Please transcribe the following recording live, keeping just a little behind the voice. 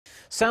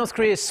South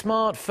Korea's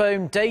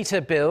smartphone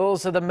data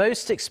bills are the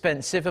most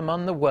expensive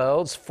among the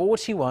world's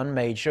 41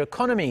 major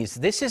economies.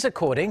 This is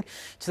according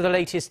to the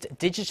latest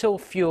digital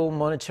fuel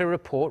monitor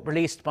report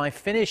released by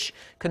Finnish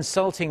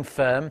consulting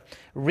firm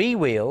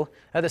Rewheel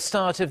at the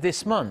start of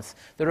this month.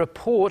 The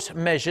report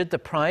measured the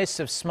price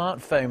of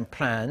smartphone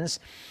plans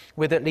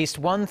with at least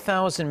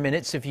 1,000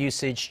 minutes of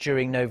usage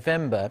during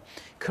November.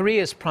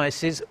 Korea's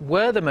prices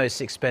were the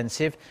most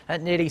expensive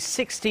at nearly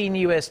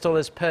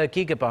 $16 per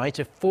gigabyte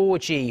of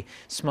 4G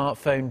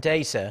smartphone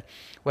data,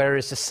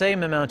 whereas the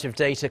same amount of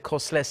data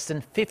costs less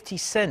than 50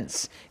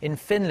 cents in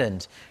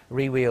Finland.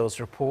 Rewheel's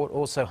report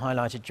also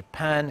highlighted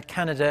Japan,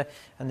 Canada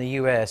and the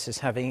US as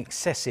having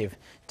excessive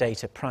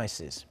data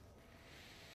prices.